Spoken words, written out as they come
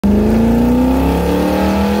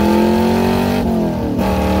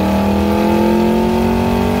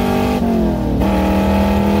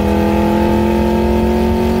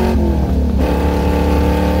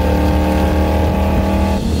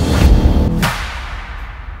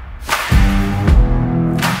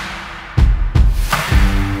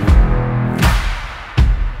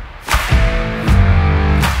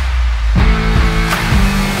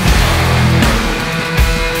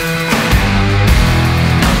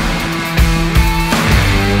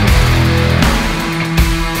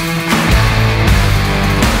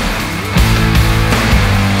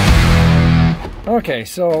Okay,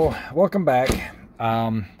 so welcome back.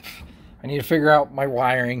 I need to figure out my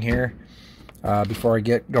wiring here before I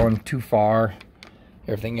get going too far.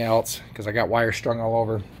 Everything else, because I got wires strung all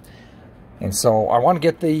over. And so I want to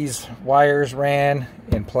get these wires ran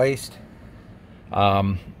and placed. You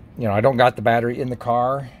know, I don't got the battery in the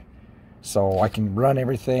car, so I can run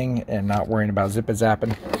everything and not worrying about zipping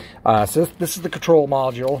zapping. So this is the control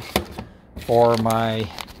module for my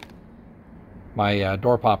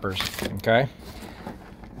door poppers. Okay,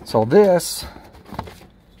 so this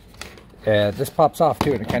pops off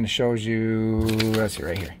too, and it kind of shows you. Let's see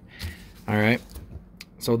right here. All right,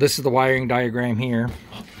 so this is the wiring diagram here.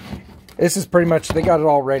 This is pretty much, they got it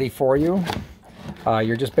all ready for you.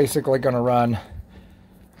 You're just basically going to run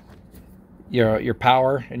your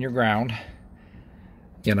power and your ground,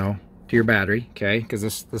 you know, to your battery, okay? Because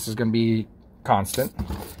this is going to be constant.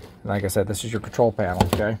 Like I said, this is your control panel,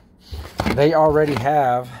 okay? They already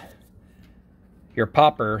have your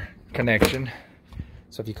popper connection.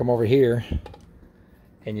 So if you come over here,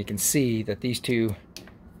 and you can see that these two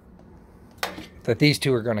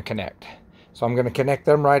are going to connect. So I'm going to connect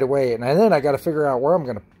them right away, and then I got to figure out where I'm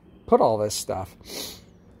going to put all this stuff,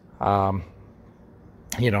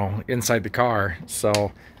 you know, inside the car.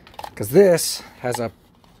 So, because this has a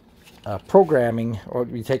programming, or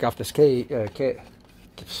you take off this case,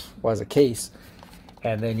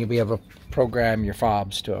 and then you'll be able to program your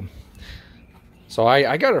fobs to them. So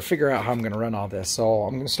I got to figure out how I'm going to run all this. So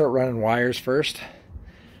I'm going to start running wires first.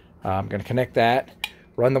 I'm going to connect that,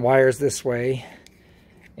 run the wires this way,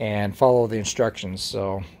 and follow the instructions.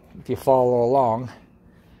 So if you follow along,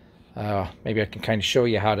 maybe I can kind of show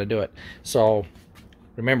you how to do it. So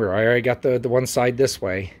remember, I already got the one side this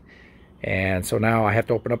way, and so now I have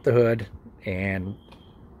to open up the hood and,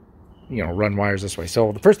 you know, run wires this way.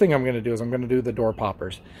 So the first thing I'm going to do is I'm going to do the door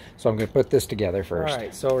poppers. So I'm going to put this together first. All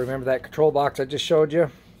right, so remember that control box I just showed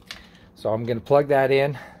you? So I'm going to plug that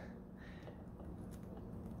in,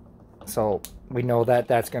 so we know that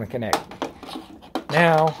that's going to connect.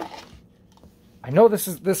 Now, I know all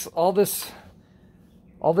this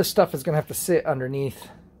stuff is going to have to sit underneath,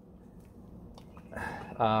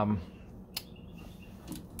 you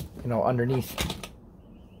know, underneath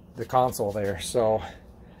the console there. So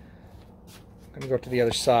I'm going to go to the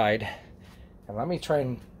other side, and let me try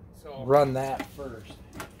and run that first.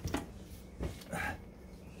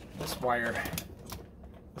 This wire,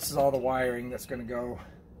 this is all the wiring that's going to go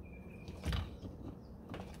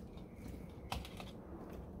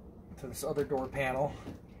to this other door panel.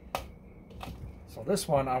 So this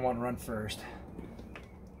one I want to run first.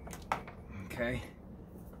 Okay.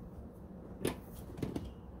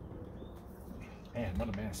 Man, what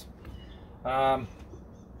a mess.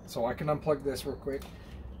 So I can unplug this real quick,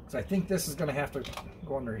 because I think this is going to have to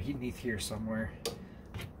go underneath here somewhere.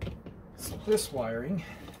 So this wiring,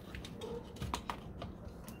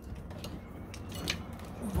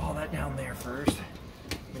 move all that down there first.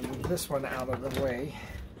 Move this one out of the way.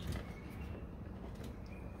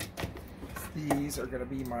 These are going to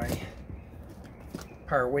be my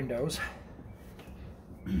power windows.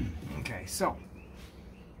 Okay, so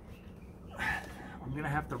I'm going to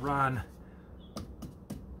have to run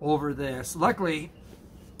over this. Luckily,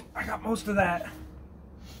 I got most of that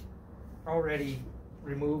already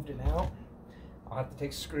removed and out. I'll have to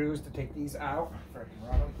take screws to take these out before I can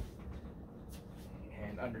run them.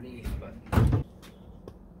 And underneath,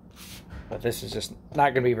 but this is just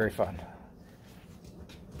not going to be very fun.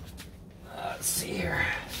 Let's see here.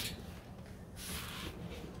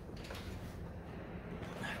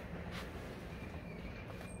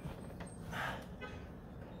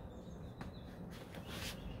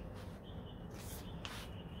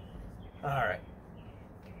 All right.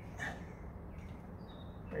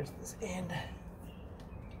 Where's this end?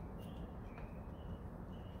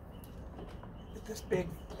 Get this big.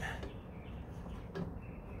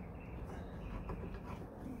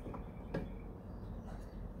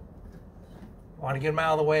 I want to get them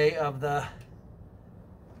out of the way of the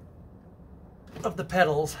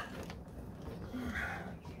pedals.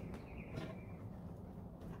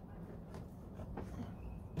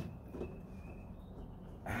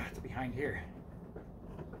 It's behind here.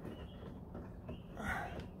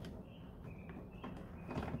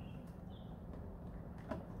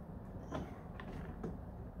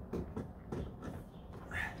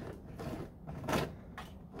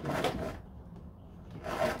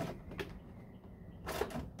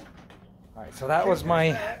 So that was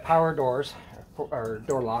my power doors, or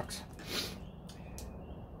door locks.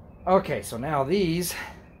 Okay, so now these,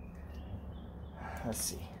 let's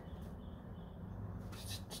see.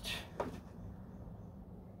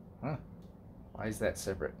 Huh? Why is that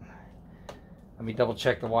separate? Let me double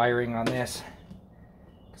check the wiring on this,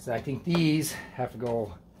 because I think these have to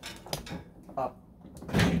go up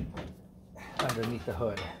underneath the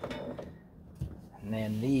hood. And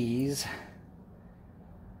then these,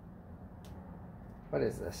 what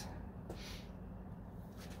is this?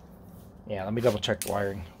 Yeah, let me double check the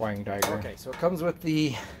wiring diagram. Okay, so it comes with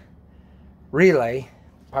the relay,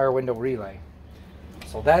 power window relay.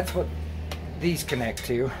 So that's what these connect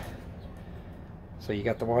to. So you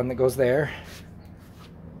got the one that goes there.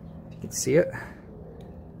 You can see it.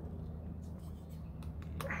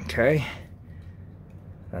 Okay.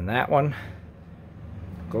 And that one,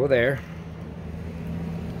 go there.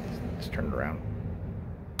 Let's turn it around.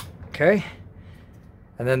 Okay.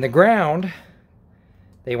 And then the ground,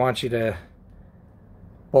 they want you to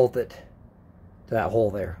bolt it to that hole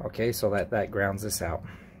there. Okay, so that grounds this out.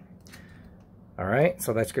 All right,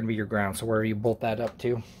 so that's going to be your ground. So where you bolt that up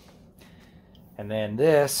to. And then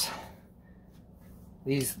this,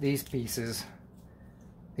 these pieces,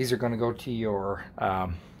 these are going to go to your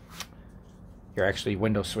actually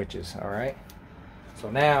window switches. All right. So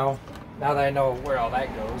now that I know where all that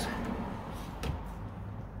goes,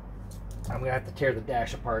 I'm going to have to tear the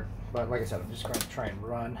dash apart. But like I said, I'm just going to try and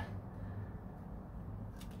run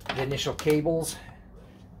the initial cables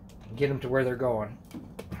and get them to where they're going.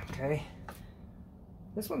 Okay.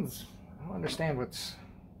 This one's, I don't understand what's,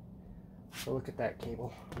 so look at that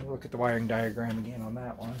cable. Let me look at the wiring diagram again on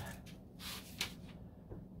that one.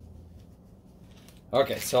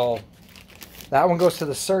 Okay, so that one goes to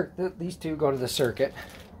the circuit. These two go to the circuit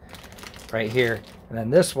right here. And then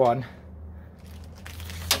this one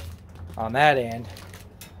on that end,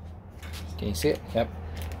 can you see it? Yep.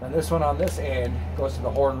 And this one on this end goes to the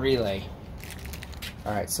horn relay.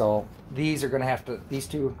 All right, so these are going to have to, these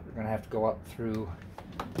two are going to have to go up through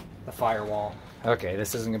the firewall. Okay,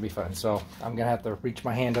 this isn't going to be fun. So I'm going to have to reach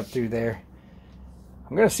my hand up through there.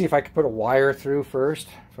 I'm going to see if I can put a wire through first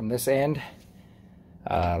from this end.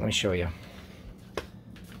 Let me show you.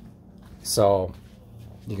 So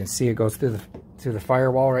you can see it goes through the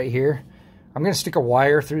firewall right here. I'm going to stick a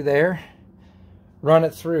wire through there, run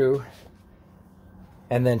it through,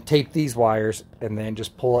 and then tape these wires and then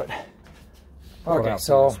just pull it. Okay,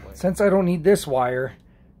 so since I don't need this wire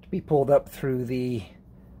to be pulled up through the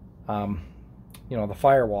you know, the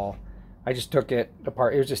firewall, I just took it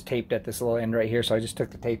apart. It was just taped at this little end right here, so I just took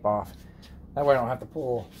the tape off. That way I don't have to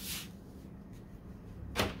pull,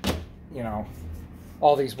 you know,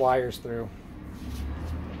 all these wires through.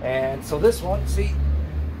 And so this one, see,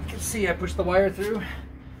 you can see I pushed the wire through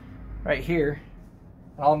right here.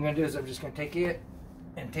 And all I'm going to do is I'm just going to take it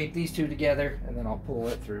and tape these two together, and then I'll pull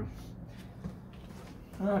it through.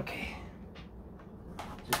 Okay.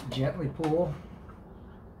 Just gently pull.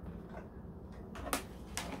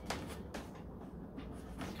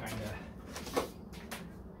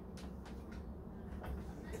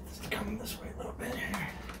 This way a little bit here.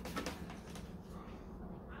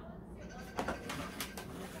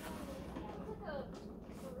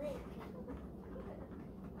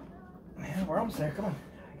 Man, we're almost there. Come on,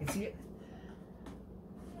 I can see it.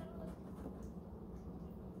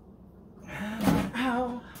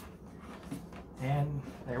 Ow. And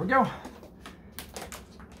there we go.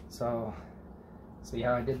 So see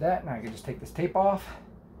how I did that? Now I can just take this tape off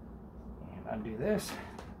and undo this.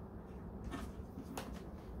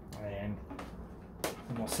 And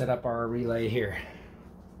we'll set up our relay here.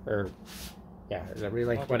 Or, yeah, is that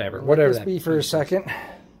relay? Okay. Whatever that be for a second.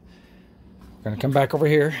 Gonna come back over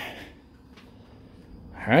here.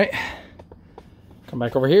 Alright. Come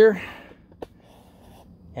back over here.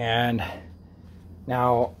 And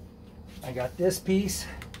now I got this piece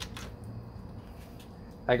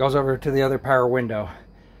that goes over to the other power window.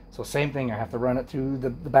 So same thing, I have to run it through the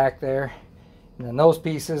back there. And then those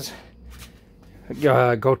pieces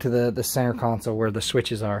go to the center console where the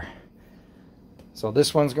switches are. So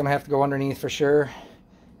this one's going to have to go underneath for sure,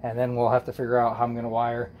 and then we'll have to figure out how I'm going to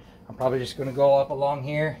wire. I'm probably just going to go up along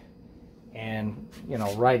here and, you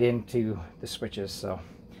know, right into the switches. So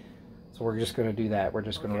we're just going to do that. We're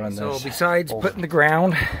just going to run this. So besides putting the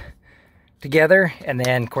ground together and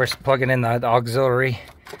then of course plugging in the auxiliary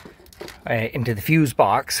into the fuse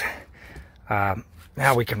box, now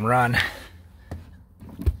we can run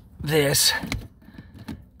this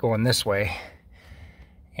going this way.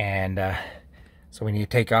 And so we need to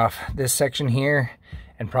take off this section here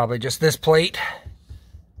and probably just this plate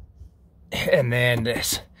and then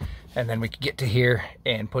this, and then we can get to here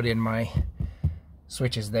and put in my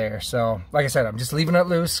switches there. So like I said, I'm just leaving it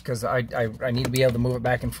loose because I need to be able to move it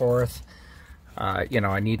back and forth. You know,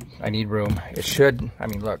 I need room. It should, I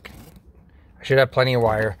mean, look, I should have plenty of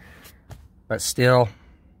wire, but still,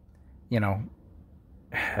 you know,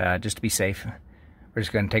 just to be safe. We're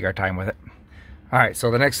just going to take our time with it. All right,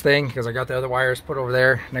 so the next thing, because I got the other wires put over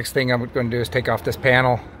there, next thing I'm going to do is take off this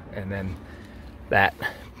panel, and then that.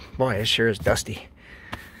 Boy, it sure is dusty.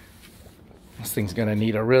 This thing's going to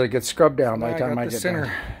need a really good scrub down by the time I get the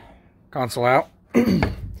center console out.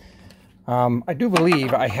 I do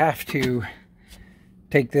believe I have to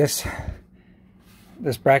take this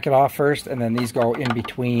bracket off first, and then these go in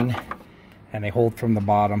between, and they hold from the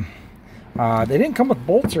bottom. They didn't come with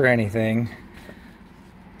bolts or anything.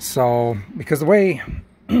 So, because the way,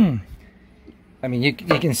 I mean, you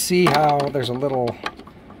can see how there's a little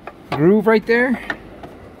groove right there.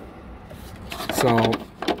 So,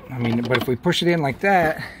 I mean, but if we push it in like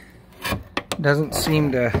that, it doesn't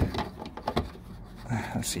seem to,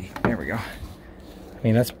 let's see, there we go. I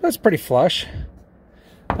mean, that's pretty flush.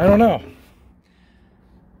 I don't know.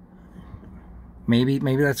 Maybe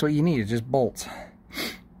that's what you need, just bolts.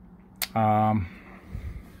 I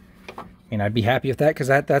mean, I'd be happy with that, because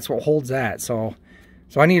that's what holds that. So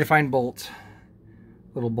I need to find bolts,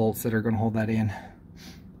 little bolts that are going to hold that in,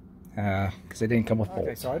 because they didn't come with bolts.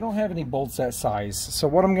 Okay, so I don't have any bolts that size. So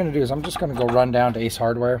what I'm going to do is I'm just going to go run down to Ace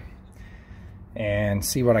Hardware and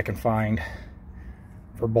see what I can find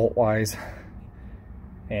for bolt wise,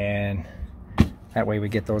 and that way we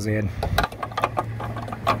get those in.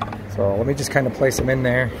 So let me just kind of place them in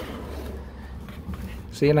there.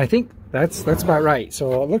 See, and I think that's about right.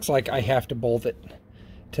 So it looks like I have to bolt it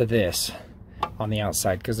to this on the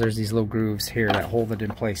outside, because there's these little grooves here that hold it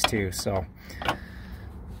in place too. So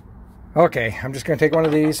okay, I'm just going to take one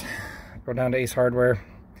of these, go down to Ace Hardware,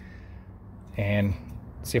 and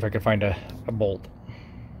see if I can find a bolt.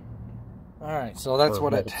 All right, so that's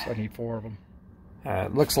what bolts. I need 4 of them.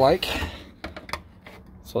 It looks like.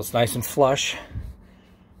 So it's nice and flush.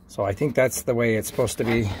 So I think that's the way it's supposed to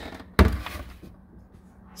be.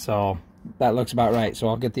 So that looks about right. So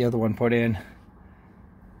I'll get the other one put in.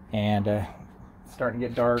 And it's starting to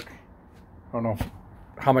get dark. I don't know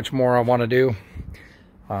how much more I want to do.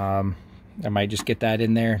 I might just get that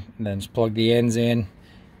in there and then just plug the ends in,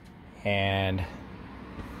 and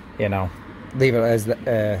you know, leave it as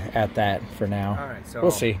at that for now. All right, so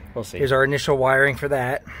we'll see. Here's our initial wiring for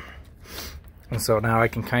that. And so now I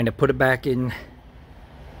can kind of put it back in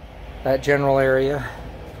that general area.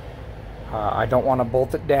 I don't want to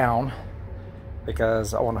bolt it down,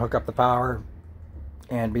 because I want to hook up the power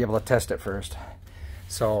and be able to test it first.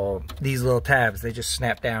 So these little tabs, they just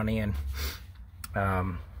snap down in.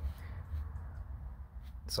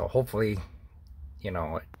 So hopefully, you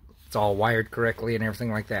know, it's all wired correctly and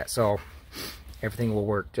everything like that. So everything will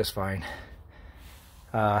work just fine.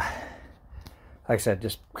 Like I said,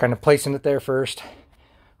 just kind of placing it there first.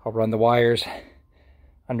 I'll run the wires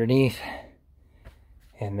underneath,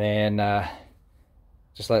 and then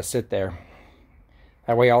just let it sit there.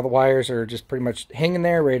 That way all the wires are just pretty much hanging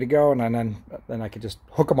there, ready to go, and then I could just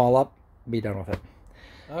hook them all up and be done with it.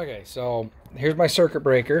 Okay, so here's my circuit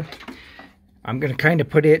breaker. I'm going to kind of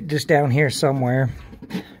put it just down here somewhere.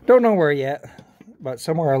 Don't know where yet, but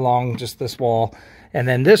somewhere along just this wall. And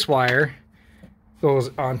then this wire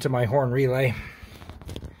goes onto my horn relay.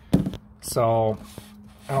 So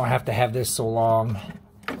I don't have to have this so long.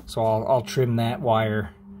 So I'll trim that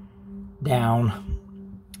wire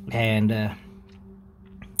down. And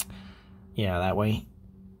yeah, that way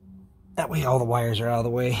all the wires are out of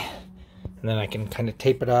the way. And then I can kind of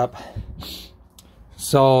tape it up.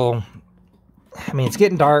 So, I mean, it's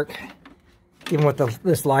getting dark. Even with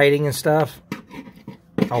this lighting and stuff,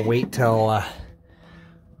 I'll wait till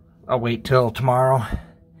tomorrow.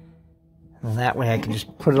 And that way I can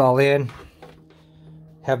just put it all in,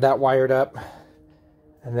 have that wired up,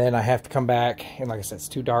 and then I have to come back. And like I said, it's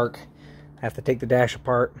too dark. I have to take the dash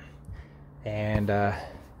apart and a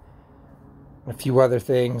few other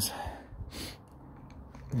things.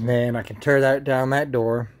 And then I can tear down that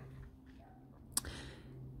door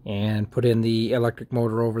and put in the electric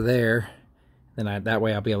motor over there. Then that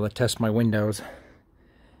way I'll be able to test my windows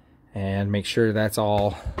and make sure that's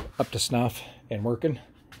all up to snuff and working.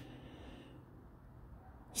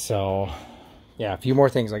 So yeah, a few more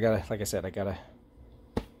things like I said, I gotta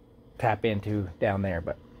tap into down there,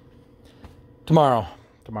 but tomorrow.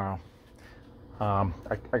 I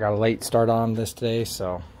got a late start on this today,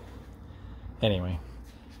 so anyway.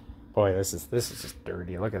 Boy, this is just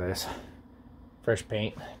dirty. Look at this. Fresh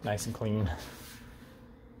paint, nice and clean.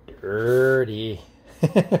 Dirty.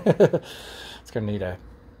 It's gonna need a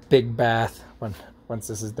big bath once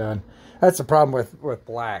this is done. That's the problem with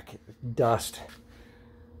black dust.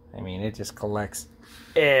 I mean, it just collects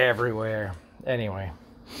everywhere. Anyway,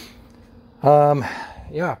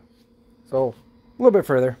 yeah. So a little bit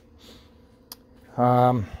further.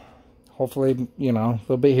 Hopefully, you know, a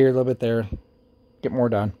little bit here, a little bit there, get more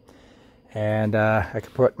done. And I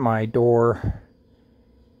could put my door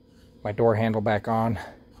handle back on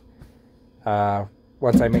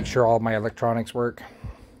once I make sure all my electronics work.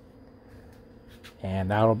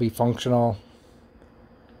 And that'll be functional.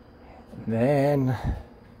 And then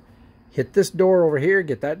hit this door over here,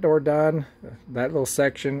 get that door done, that little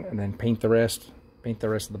section, and then paint the rest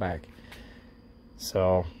of the back.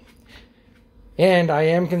 So, and I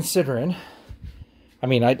am considering, I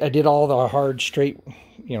mean, I did all the hard straight,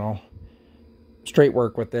 you know, straight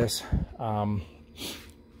work with this. I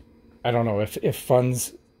don't know if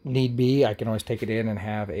funds need be, I can always take it in and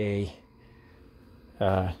have a,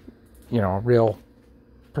 you know, real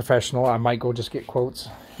professional. I might go just get quotes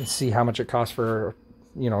and see how much it costs for,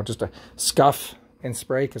 you know, just a scuff and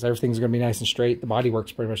spray, because everything's going to be nice and straight. The body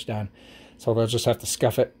work's pretty much done, so they'll just have to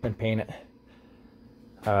scuff it and paint it.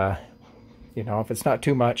 You know, if it's not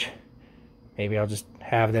too much, maybe I'll just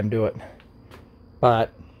have them do it.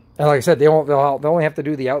 But and like I said, they'll only have to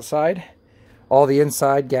do the outside, all the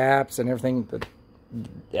inside gaps and everything.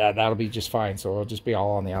 Yeah, that'll be just fine. So it'll just be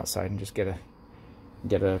all on the outside and just get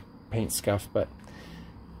a paint scuff. But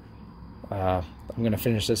I'm gonna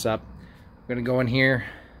finish this up. I'm gonna go in here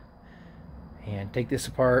and take this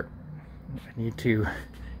apart. I need to,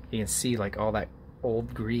 you can see like all that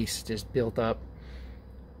old grease just built up,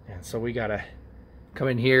 and so we gotta come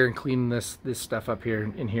in here and clean this stuff up here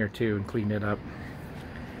in here too, and clean it up.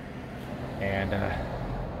 And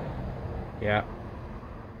yeah,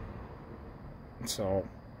 so,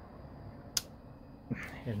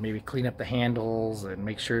 and maybe clean up the handles and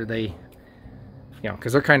make sure they, you know,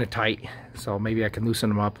 because they're kind of tight, so maybe I can loosen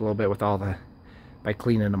them up a little bit with all the, by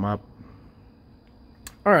cleaning them up.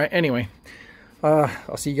 All right, anyway,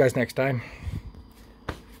 I'll see you guys next time.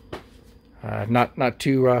 Not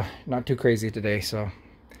too crazy today, so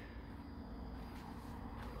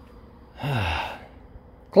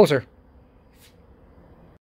closer.